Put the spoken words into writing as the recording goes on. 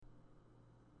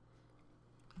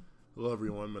Hello,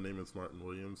 everyone. My name is Martin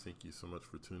Williams. Thank you so much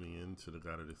for tuning in to the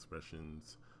Guided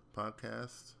Expressions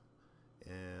podcast.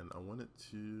 And I wanted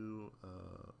to,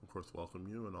 of course, welcome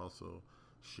you and also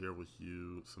share with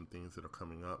you some things that are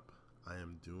coming up. I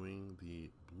am doing the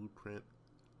Blueprint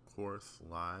course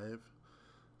live.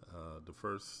 The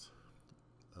first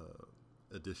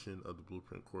edition of the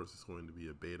Blueprint course is going to be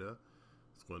a beta.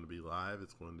 It's going to be live.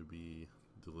 It's going to be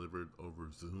delivered over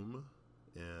Zoom.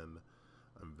 And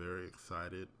I'm very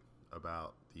excited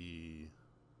about the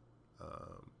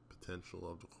potential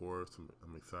of the course.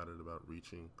 I'm excited about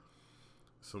reaching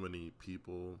so many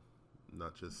people,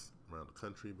 not just around the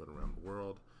country, but around the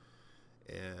world.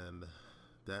 And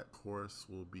that course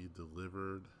will be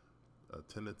delivered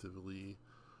tentatively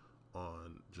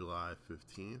on July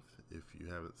 15th. If you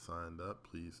haven't signed up,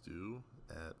 please do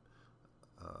at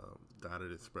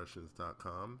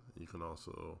guidedexpressions.com. You can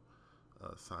also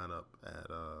sign up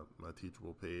at my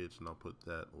Teachable page, and I'll put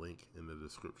that link in the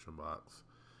description box.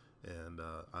 And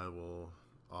I will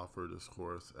offer this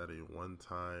course at a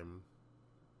one-time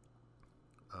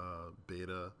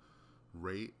beta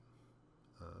rate,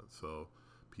 so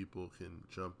people can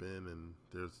jump in, and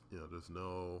there's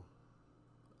no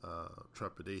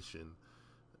trepidation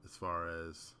as far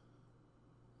as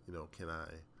can I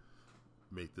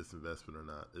make this investment or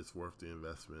not. It's worth the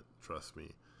investment, trust me.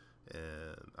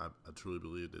 And I truly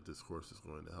believe that this course is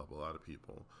going to help a lot of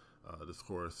people. This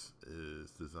course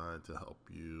is designed to help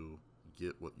you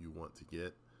get what you want to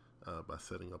get by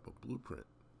setting up a blueprint.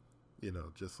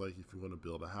 Just like if you want to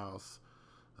build a house,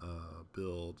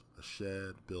 build a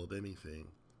shed, build anything,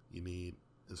 you need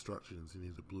instructions, you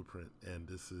need a blueprint, and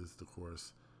this is the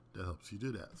course that helps you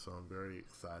do that. So I'm very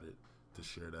excited to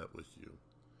share that with you.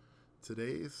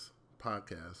 Today's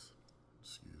podcast,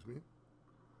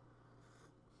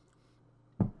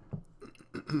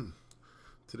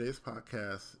 Today's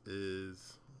podcast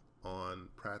is on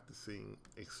practicing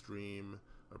extreme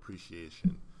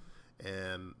appreciation,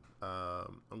 and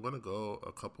I'm going to go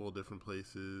a couple of different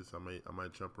places. I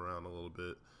might jump around a little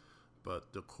bit,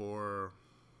 but the core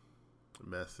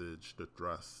message, the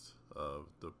thrust of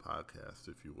the podcast,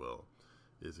 if you will,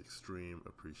 is extreme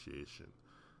appreciation.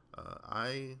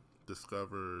 I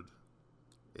discovered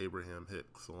Abraham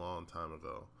Hicks a long time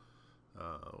ago.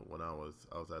 When I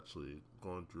was actually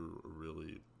going through a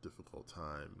really difficult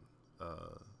time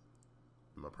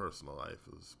in my personal life.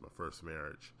 It was my first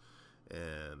marriage,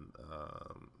 and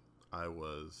I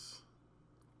was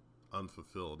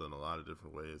unfulfilled in a lot of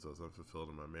different ways. I was unfulfilled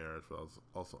in my marriage, but I was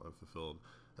also unfulfilled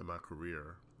in my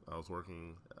career. I was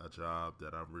working a job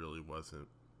that I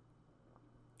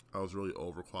was really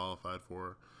overqualified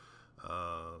for.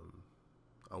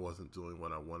 I wasn't doing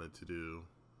what I wanted to do.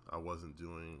 I wasn't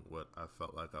doing what I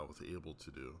felt like I was able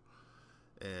to do.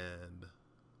 And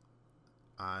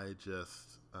I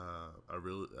just,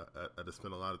 I just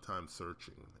spent a lot of time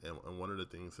searching. And one of the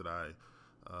things that I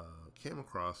came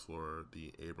across were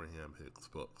the Abraham Hicks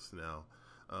books. Now,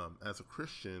 as a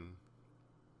Christian,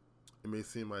 it may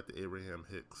seem like the Abraham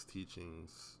Hicks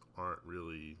teachings aren't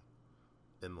really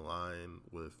in line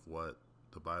with what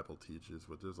the Bible teaches,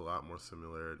 but there's a lot more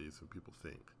similarities than people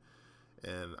think.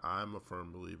 And I'm a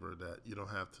firm believer that you don't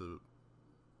have to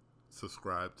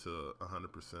subscribe to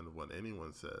 100% of what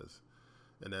anyone says.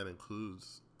 And that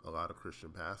includes a lot of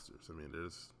Christian pastors. I mean,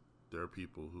 there are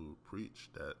people who preach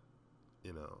that,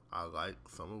 I like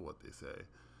some of what they say,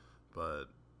 but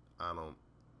I don't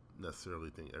necessarily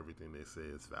think everything they say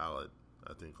is valid.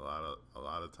 I think a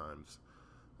lot of times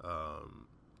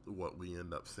what we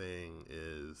end up saying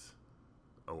is,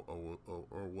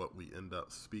 or what we end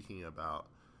up speaking about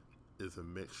is a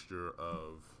mixture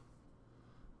of,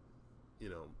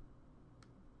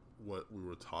 what we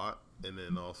were taught and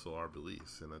then also our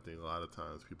beliefs. And I think a lot of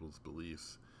times people's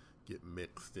beliefs get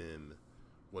mixed in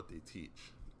what they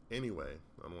teach. Anyway,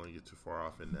 I don't want to get too far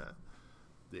off in that.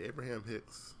 The Abraham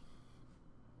Hicks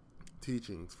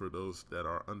teachings, for those that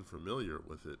are unfamiliar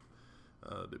with it,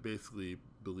 they basically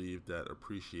believe that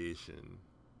appreciation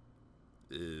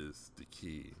is the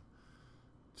key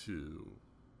to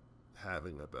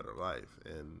having a better life.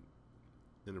 And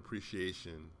in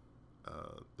appreciation,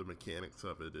 the mechanics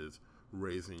of it is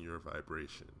raising your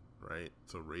vibration, right?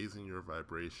 So raising your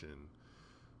vibration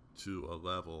to a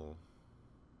level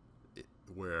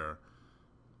where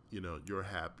you're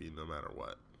happy no matter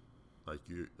what. Like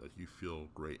you feel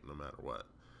great no matter what.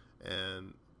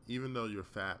 And even though your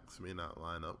facts may not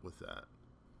line up with that,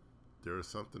 there is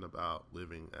something about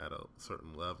living at a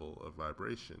certain level of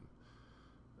vibration.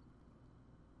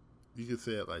 You could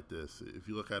say it like this: if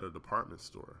you look at a department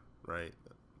store, right?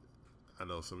 I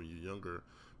know some of you younger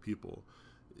people,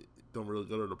 don't really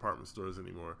go to department stores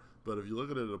anymore. But if you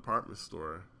look at a department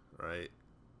store, right,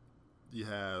 you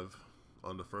have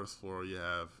on the first floor you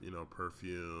have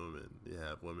perfume, and you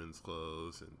have women's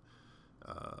clothes, and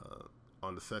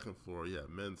on the second floor you have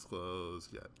men's clothes,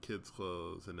 you have kids'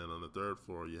 clothes, and then on the third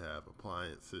floor you have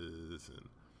appliances and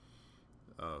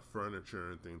furniture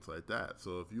and things like that.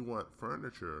 So if you want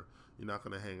furniture, you're not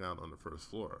going to hang out on the first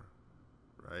floor,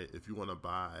 right? If you want to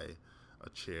buy a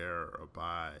chair or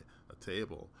buy a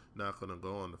table, you're not going to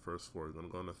go on the first floor. You're going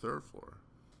to go on the third floor.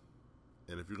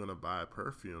 And if you're going to buy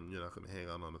perfume, you're not going to hang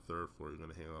out on the third floor. You're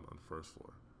going to hang out on the first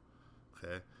floor.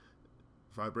 Okay?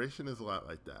 Vibration is a lot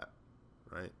like that,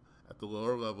 right? At the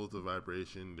lower levels of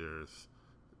vibration, there's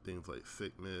things like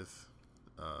sickness,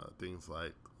 things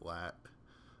like lack,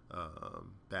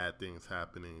 bad things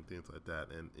happening, things like that.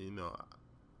 And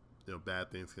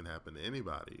bad things can happen to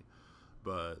anybody,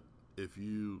 but if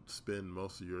you spend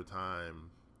most of your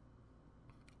time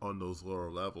on those lower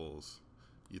levels,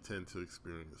 you tend to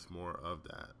experience more of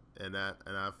that. And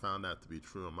I've found that to be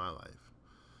true in my life.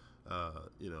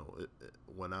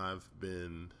 When I've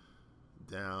been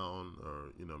down,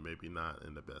 or maybe not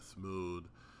in the best mood,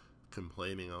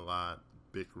 complaining a lot,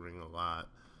 bickering a lot,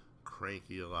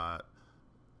 cranky a lot,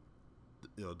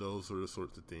 those are the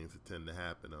sorts of things that tend to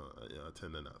happen. I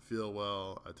tend to not feel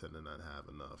well. I tend to not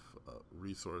have enough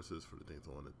resources for the things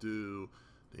I want to do.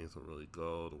 Things don't really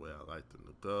go the way I like them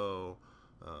to go.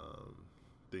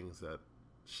 Things that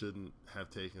shouldn't have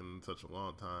taken such a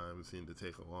long time seem to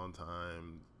take a long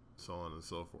time, so on and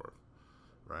so forth,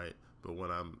 right? But when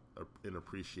I'm in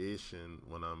appreciation,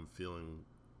 when I'm feeling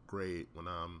great, when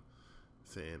I'm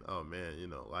saying, oh man,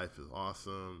 life is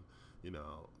awesome,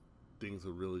 things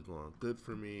are really going good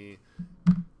for me,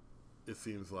 it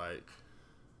seems like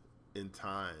in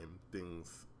time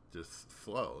things just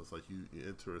flow. It's like you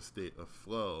enter a state of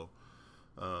flow.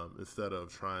 Instead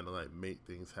of trying to make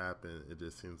things happen, it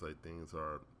just seems like things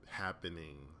are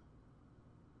happening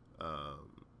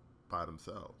by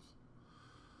themselves.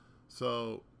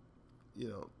 So,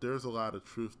 there's a lot of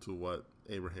truth to what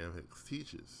Abraham Hicks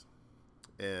teaches.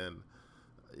 And,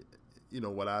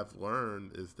 what I've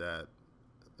learned is that,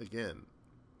 again,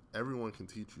 everyone can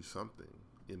teach you something,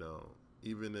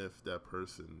 even if that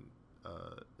person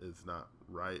is not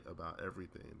right about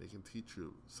everything. They can teach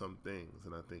you some things,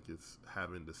 and I think it's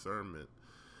having discernment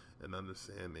and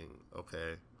understanding,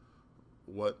 okay,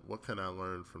 what can I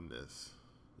learn from this?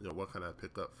 What can I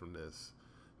pick up from this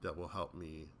that will help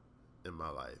me in my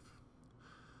life?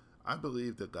 I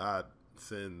believe that God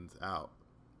sends out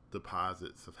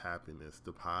deposits of happiness,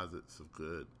 deposits of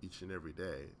good each and every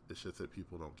day. It's just that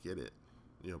people don't get it.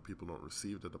 People don't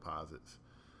receive the deposits.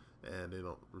 And they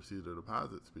don't receive the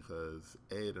deposits because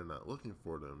A, they're not looking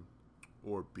for them,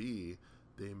 or B,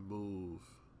 they move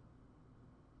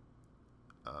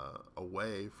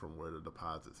away from where the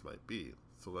deposits might be.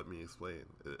 So let me explain.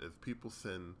 If people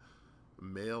send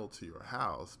mail to your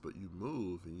house, but you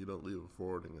move and you don't leave a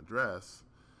forwarding address,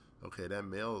 okay, that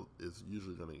mail is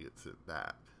usually going to get sent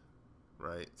back,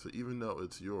 right? So even though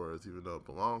it's yours, even though it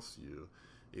belongs to you,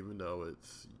 even though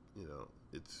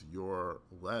it's your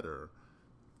letter,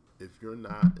 if you're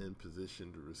not in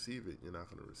position to receive it, you're not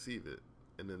going to receive it.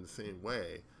 And in the same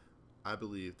way, I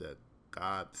believe that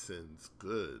God sends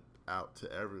good out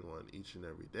to everyone each and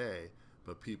every day,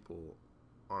 but people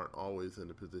aren't always in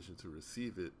a position to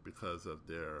receive it because of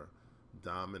their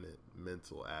dominant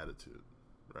mental attitude,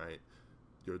 right?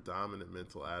 Your dominant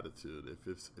mental attitude,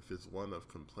 if it's one of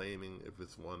complaining, if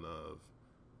it's one of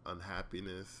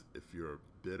unhappiness, if you're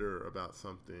bitter about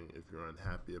something, if you're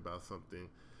unhappy about something,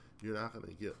 you're not going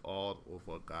to get all of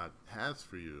what God has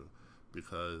for you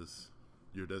because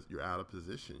you're out of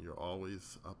position. You're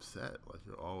always upset.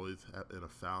 You're always in a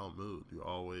foul mood. You're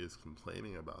always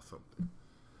complaining about something.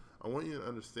 I want you to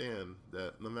understand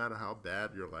that no matter how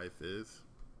bad your life is,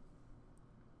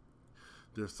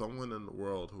 there's someone in the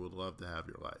world who would love to have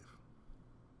your life.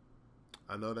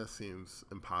 I know that seems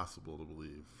impossible to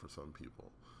believe for some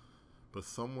people, but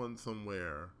someone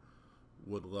somewhere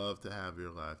would love to have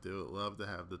your life. They would love to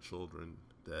have the children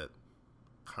that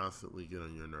constantly get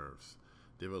on your nerves.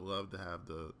 They would love to have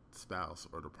the spouse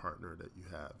or the partner that you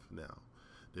have now.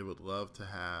 They would love to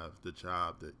have the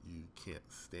job that you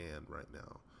can't stand right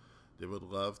now. They would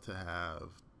love to have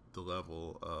the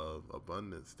level of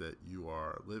abundance that you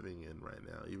are living in right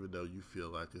now, even though you feel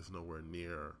like it's nowhere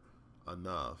near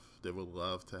enough. They would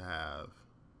love to have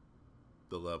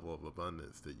the level of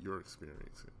abundance that you're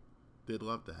experiencing. They'd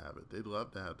love to have it. They'd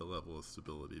love to have the level of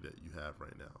stability that you have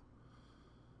right now.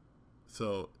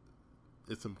 So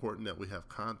it's important that we have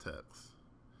context.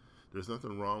 There's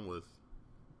nothing wrong with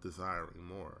desiring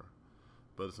more,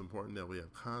 but it's important that we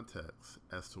have context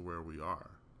as to where we are.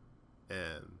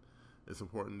 And it's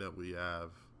important that we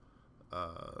have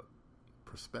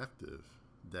perspective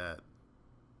that,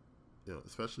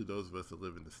 especially those of us that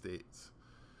live in the States,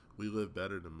 we live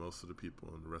better than most of the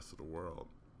people in the rest of the world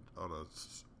on a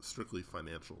strictly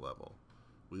financial level.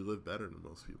 We live better than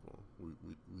most people. We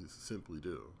simply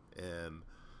do. And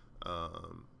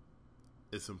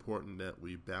it's important that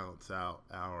we balance out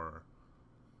our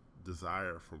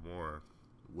desire for more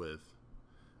with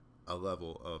a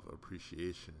level of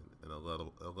appreciation and a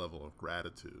level of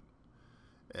gratitude.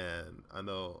 And I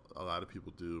know a lot of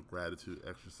people do gratitude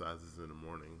exercises in the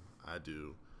morning. I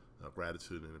do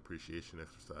gratitude and appreciation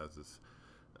exercises,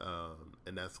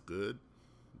 and that's good.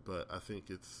 But I think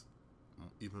it's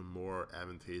even more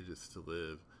advantageous to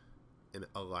live in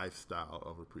a lifestyle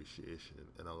of appreciation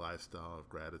and a lifestyle of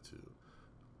gratitude,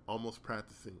 almost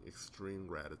practicing extreme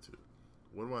gratitude.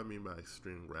 What do I mean by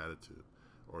extreme gratitude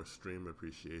or extreme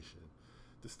appreciation?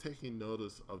 Just taking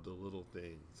notice of the little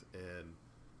things, and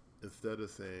instead of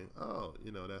saying, oh,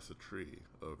 that's a tree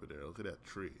over there, look at that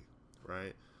tree,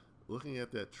 right? Looking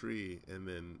at that tree and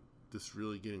then just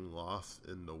really getting lost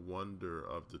in the wonder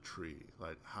of the tree.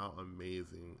 Like, how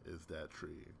amazing is that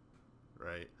tree,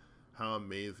 right? How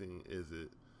amazing is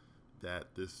it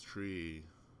that this tree,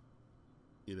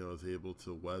 is able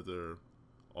to weather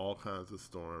all kinds of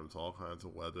storms, all kinds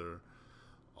of weather,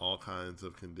 all kinds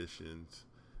of conditions.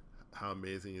 How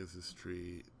amazing is this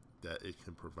tree that it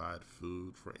can provide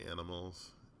food for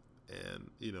animals,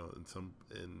 and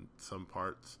in some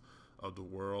parts of the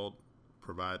world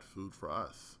provide food for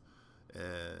us.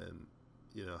 And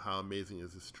how amazing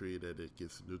is this tree that it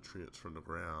gets nutrients from the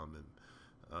ground, and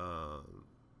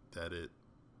that it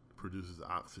produces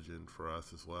oxygen for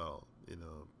us as well.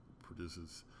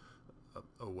 Produces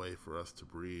a way for us to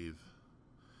breathe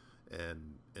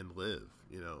and live.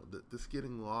 Just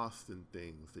getting lost in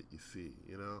things that you see.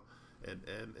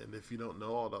 And if you don't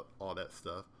know all that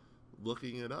stuff,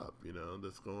 looking it up.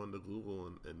 Just going to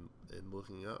Google and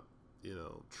looking up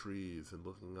trees, and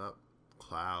looking up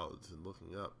clouds, and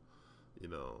looking up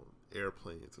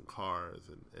airplanes and cars,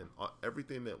 and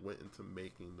everything that went into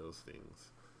making those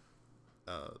things,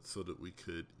 so that we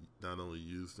could not only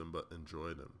use them but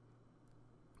enjoy them.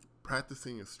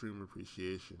 Practicing extreme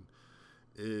appreciation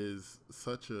is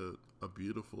such a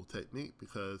beautiful technique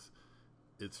because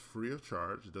it's free of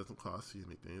charge. It doesn't cost you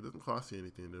anything. It doesn't cost you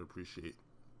anything to appreciate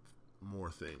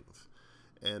more things.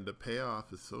 And the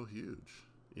payoff is so huge.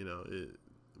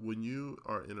 When you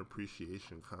are in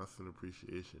appreciation, constant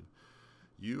appreciation,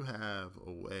 you have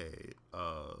a way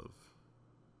of,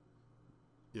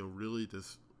 really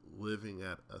just living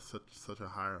at such a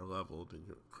higher level than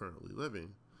you're currently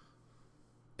living.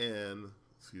 And,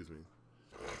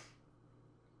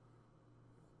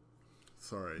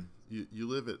 you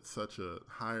live at such a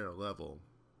higher level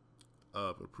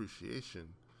of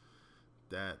appreciation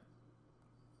that,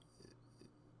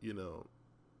 the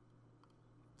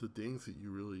things that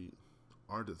you really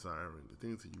are desiring, the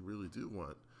things that you really do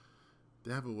want,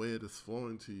 they have a way of just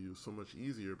flowing to you so much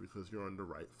easier because you're on the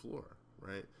right floor,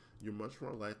 right? You're much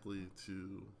more likely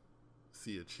to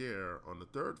see a chair on the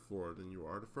third floor than you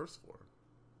are the first floor.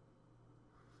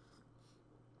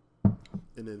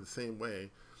 And in the same way,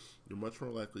 you're much more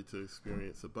likely to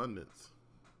experience abundance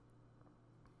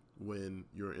when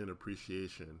you're in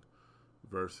appreciation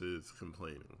versus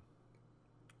complaining.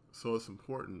 So it's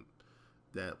important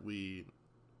that we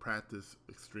practice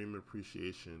extreme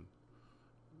appreciation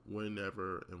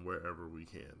whenever and wherever we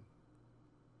can.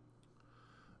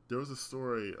 There was a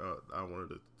story I wanted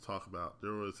to talk about.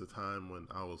 There was a time when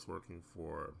I was working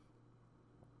for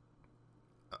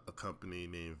a company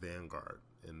named Vanguard,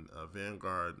 and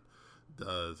Vanguard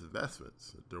does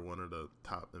investments. They're one of the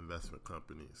top investment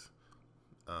companies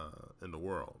in the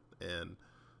world, and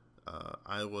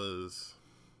I was,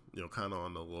 kind of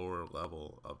on the lower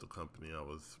level of the company. I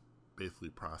was basically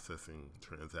processing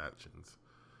transactions.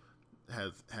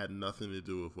 Had nothing to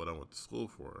do with what I went to school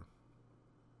for,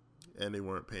 and they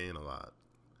weren't paying a lot.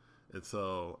 And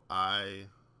so I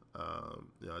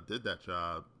did that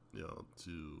job,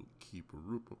 to keep a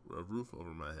roof over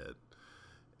my head.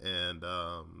 And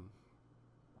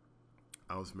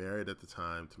I was married at the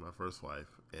time to my first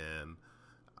wife, and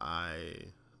I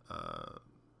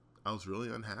was really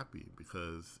unhappy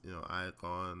because I had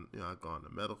gone to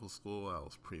medical school. I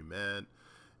was pre-med,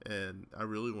 and I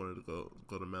really wanted to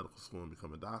go to medical school and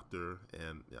become a doctor.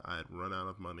 And I had run out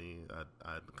of money.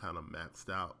 I'd kind of maxed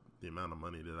out the amount of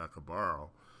money that I could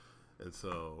borrow, and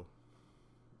so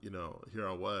here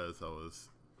I was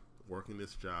working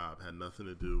this job, had nothing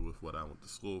to do with what I went to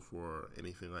school for, or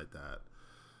anything like that.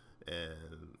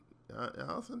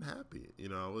 I wasn't happy.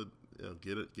 I would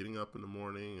getting up in the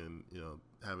morning and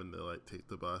having to like take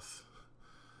the bus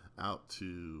out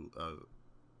to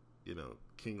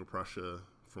King of Prussia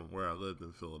from where I lived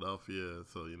in Philadelphia.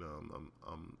 So I'm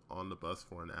on the bus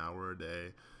for an hour a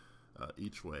day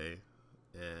each way,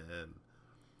 and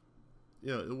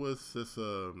it was just it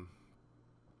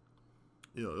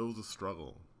was a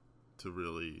struggle to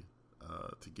really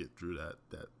to get through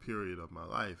that period of my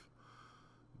life.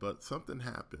 But something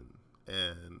happened,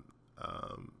 and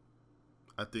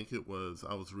I think it was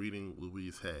I was reading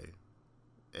Louise Hay,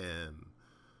 and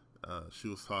she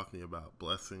was talking about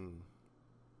blessing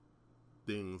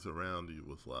things around you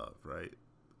with love, right?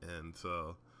 And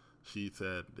so she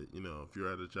said that if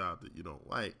you're at a job that you don't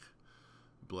like,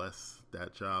 bless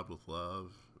that job with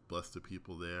love, bless the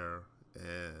people there,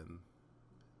 and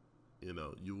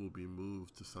you will be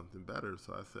moved to something better.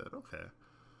 So I said, okay,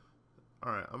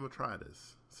 all right, I'm gonna try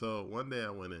this. So one day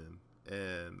I went in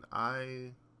and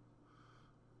I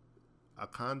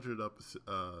conjured up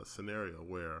a scenario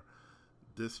where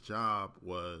this job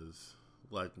was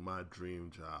like my dream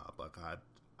job. Like I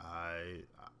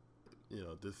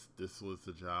this was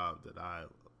the job that I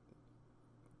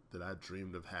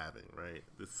dreamed of having, right?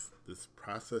 This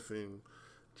processing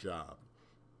job.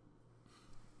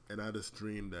 And I just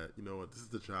dreamed that, this is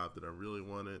the job that I really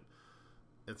wanted.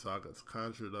 And so I just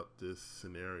conjured up this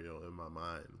scenario in my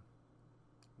mind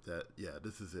that, yeah,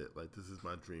 this is it. Like, this is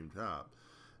my dream job.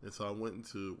 And so I went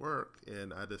into work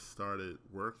and I just started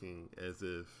working as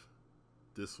if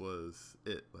this was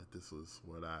it. Like, this was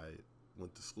what I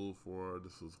went to school for.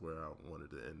 This was where I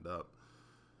wanted to end up.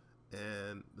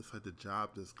 And it's like the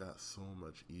job just got so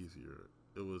much easier.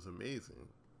 It was amazing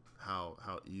how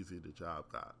easy the job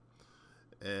got.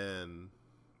 And,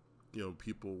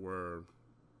 people were,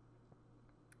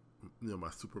 my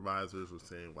supervisors were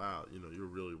saying, wow, you're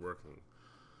really working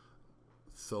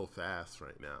so fast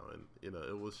right now. And,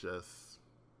 it was just,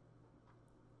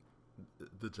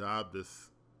 the job just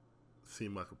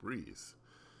seemed like a breeze.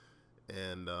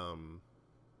 And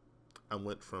I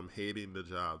went from hating the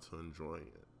job to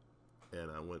enjoying it. And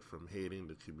I went from hating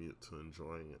the commute to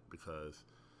enjoying it because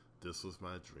this was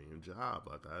my dream job.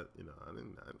 Like I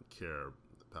didn't care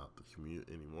about the commute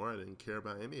anymore. I didn't care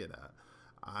about any of that.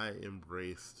 I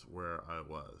embraced where I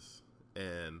was,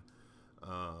 and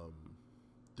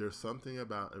there's something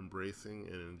about embracing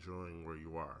and enjoying where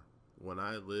you are. When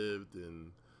I lived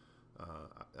in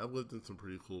some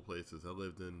pretty cool places. I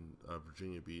lived in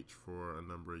Virginia Beach for a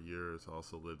number of years. I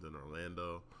also lived in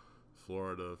Orlando,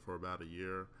 Florida for about a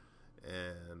year.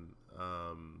 And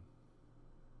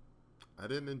I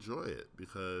didn't enjoy it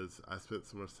because I spent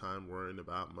so much time worrying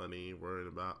about money, worrying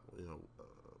about,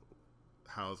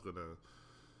 how I was going to,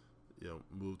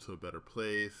 move to a better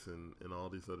place and all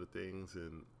these other things.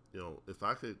 And, if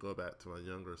I could go back to my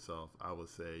younger self, I would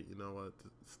say, you know what,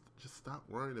 just stop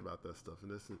worrying about that stuff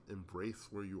and just embrace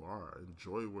where you are,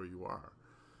 enjoy where you are.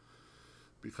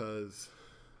 Because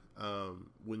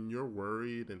when you're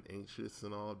worried and anxious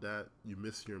and all of that, you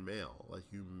miss your mail. Like,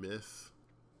 you miss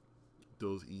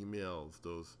those emails,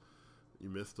 you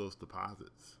miss those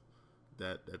deposits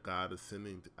that God is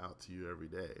sending out to you every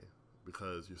day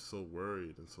because you're so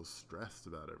worried and so stressed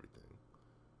about everything.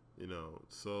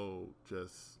 So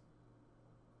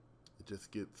it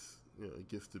just gets, it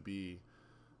gets to be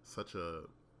such a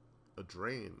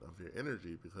drain of your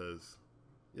energy because,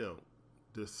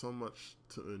 there's so much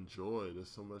to enjoy,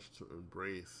 there's so much to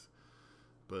embrace.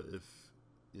 But if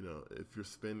you're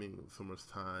spending so much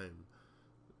time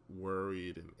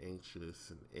worried and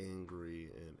anxious and angry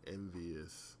and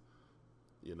envious,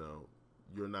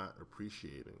 you're not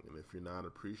appreciating. And if you're not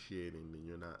appreciating, then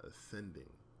you're not ascending,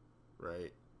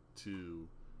 right, to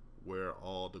where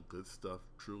all the good stuff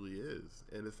truly is.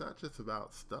 And it's not just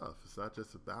about stuff. It's not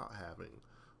just about having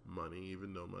money,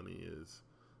 even though money is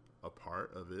a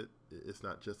part of it. It's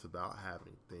not just about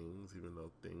having things, even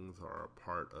though things are a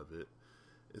part of it.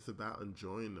 It's about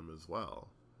enjoying them as well.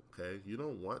 Okay? You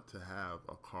don't want to have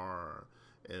a car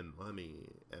and money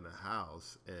and a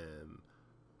house and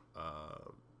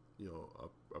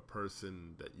a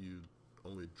person that you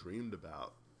only dreamed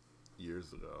about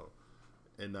years ago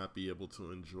and not be able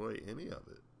to enjoy any of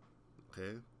it.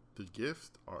 Okay? The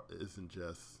gift isn't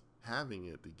just having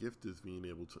it. The gift is being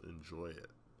able to enjoy it.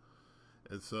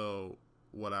 And so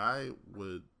what I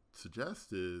would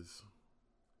suggest is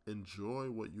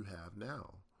enjoy what you have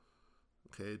now.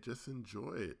 Okay? Just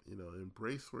enjoy it.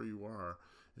 Embrace where you are.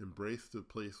 Embrace the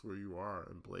place where you are.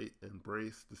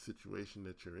 Embrace the situation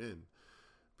that you're in.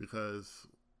 Because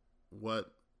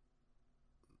what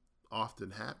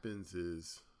often happens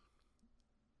is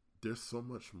there's so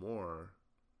much more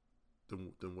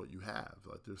than what you have.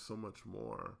 Like there's so much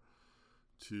more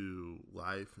to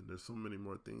life, and there's so many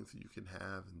more things that you can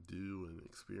have and do and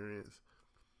experience.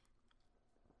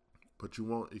 But you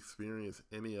won't experience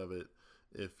any of it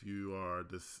if you are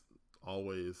just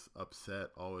always upset,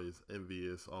 always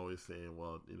envious, always saying,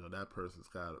 well, that person's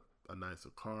got a nicer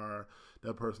car,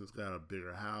 that person's got a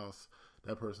bigger house,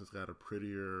 that person's got a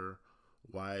prettier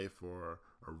wife or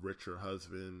a richer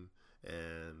husband,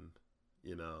 and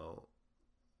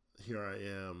here I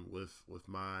am with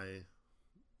my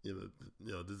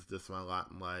this is just my lot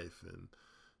in life, and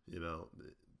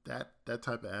that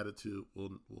type of attitude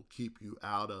will keep you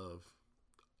out of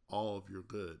all of your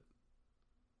good.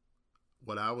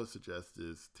 What I would suggest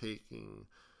is taking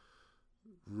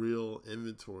real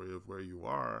inventory of where you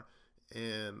are.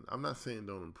 And I'm not saying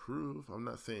don't improve. I'm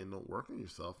not saying don't work on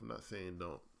yourself. I'm not saying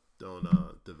don't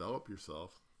develop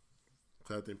yourself.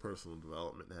 Because I think personal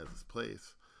development has its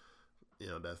place.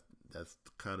 That's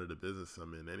kind of the business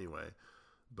I'm in anyway.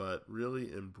 But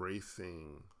really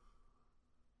embracing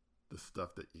the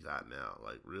stuff that you got now,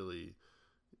 like really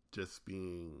just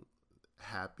being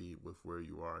happy with where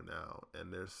you are now.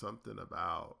 And there's something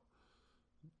about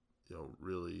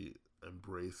really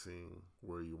embracing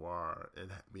where you are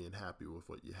and being happy with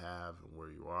what you have and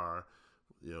where you are,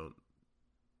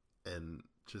 and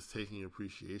just taking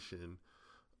appreciation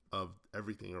of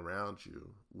everything around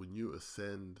you. When you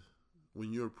ascend,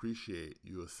 when you appreciate,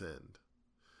 you ascend.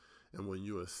 And when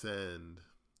you ascend,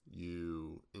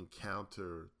 you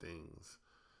encounter things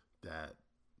that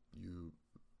you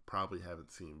probably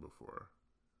haven't seen before.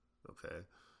 Okay?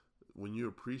 When you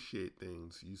appreciate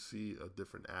things, you see a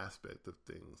different aspect of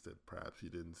things that perhaps you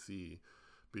didn't see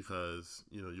because,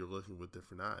 you're looking with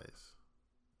different eyes.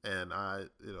 And I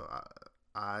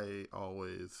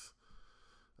always,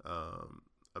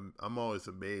 I'm always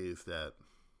amazed at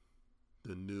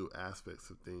the new aspects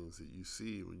of things that you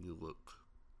see when you look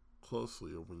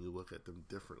closely or when you look at them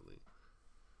differently.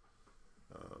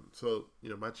 So,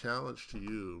 my challenge to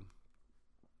you,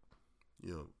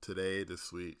 today,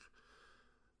 this week,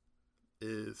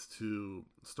 is to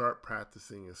start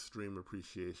practicing extreme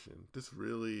appreciation. Just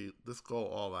go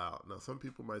all out. Now, some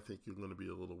people might think you're going to be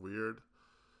a little weird,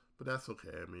 but that's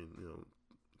okay. I mean,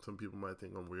 some people might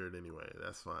think I'm weird anyway.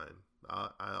 That's fine.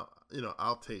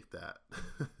 I'll take that.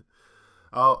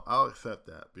 I'll accept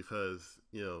that because,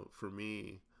 for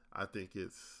me, I think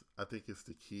it's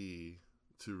the key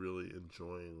to really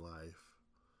enjoying life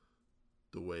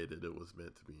the way that it was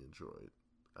meant to be enjoyed.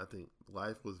 I think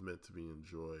life was meant to be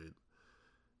enjoyed.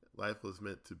 Life was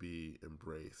meant to be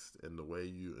embraced, and the way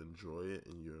you enjoy it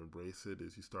and you embrace it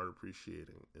is you start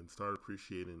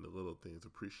appreciating the little things.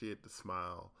 Appreciate the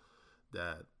smile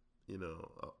that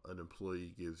an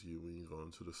employee gives you when you go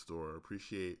into the store.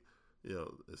 Appreciate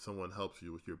if someone helps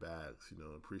you with your bags.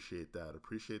 Appreciate that.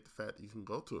 Appreciate the fact that you can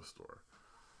go to a store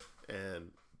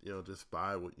and just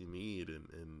buy what you need,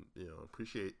 and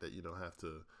appreciate that you don't have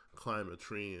to climb a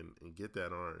tree and get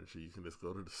that orange. You can just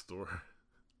go to the store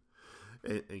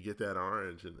and get that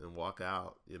orange and walk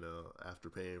out, after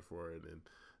paying for it. And,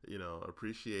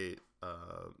 appreciate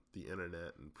the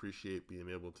internet, and appreciate being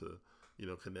able to,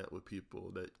 connect with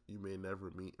people that you may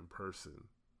never meet in person,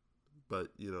 but,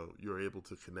 you're able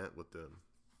to connect with them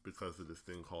because of this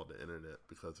thing called the internet,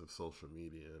 because of social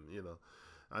media. And,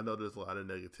 I know there's a lot of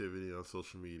negativity on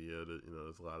social media, that,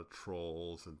 there's a lot of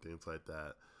trolls and things like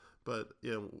that. But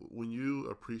when you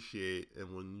appreciate,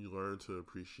 and when you learn to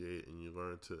appreciate, and you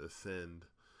learn to ascend,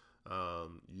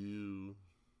 you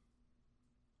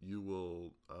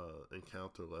will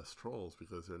encounter less trolls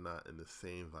because they're not in the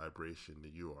same vibration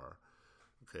that you are.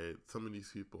 Okay, some of these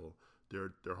people,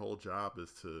 their whole job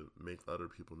is to make other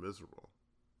people miserable.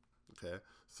 Okay,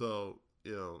 so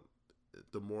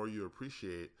the more you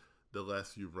appreciate, the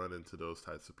less you run into those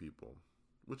types of people,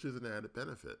 which is an added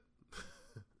benefit.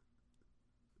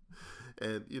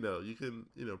 And, you can,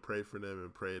 pray for them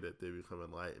and pray that they become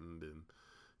enlightened and,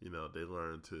 they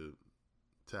learn to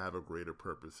have a greater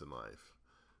purpose in life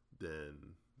than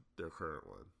their current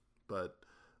one. But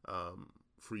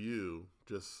for you,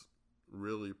 just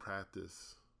really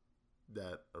practice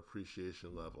that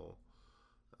appreciation level,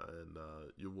 and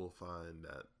you will find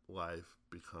that life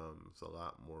becomes a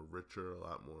lot more richer, a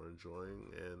lot more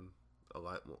enjoying, and a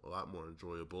lot more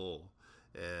enjoyable.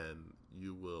 And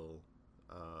you will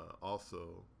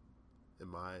also, in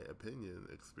my opinion,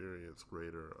 experience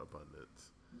greater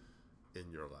abundance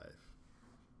in your life.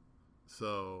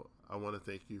 So I want to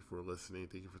thank you for listening.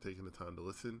 Thank you for taking the time to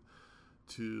listen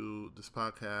to this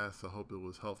podcast. I hope it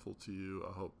was helpful to you.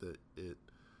 I hope that it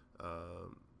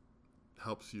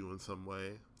helps you in some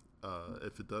way.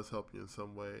 If it does help you in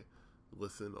some way,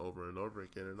 listen over and over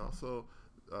again. And also,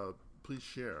 please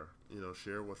share.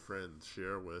 Share with friends,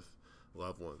 share with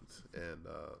loved ones, and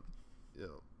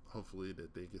hopefully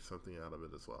that they get something out of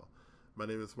it as well. My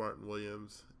name is Martin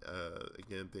Williams.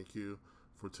 Again, thank you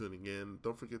for tuning in.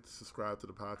 Don't forget to subscribe to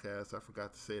the podcast. I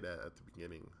forgot to say that at the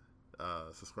beginning.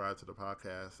 Subscribe to the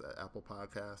podcast at Apple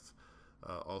Podcasts,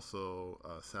 also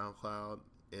SoundCloud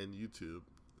and YouTube,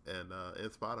 and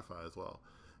Spotify as well.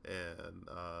 And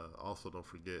also don't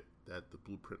forget that the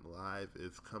Blueprint Live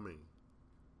is coming.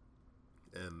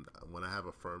 And when I have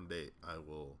a firm date, I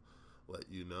will let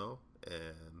you know.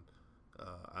 And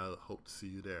I hope to see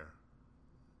you there.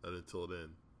 And until then,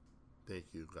 thank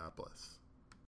you. God bless.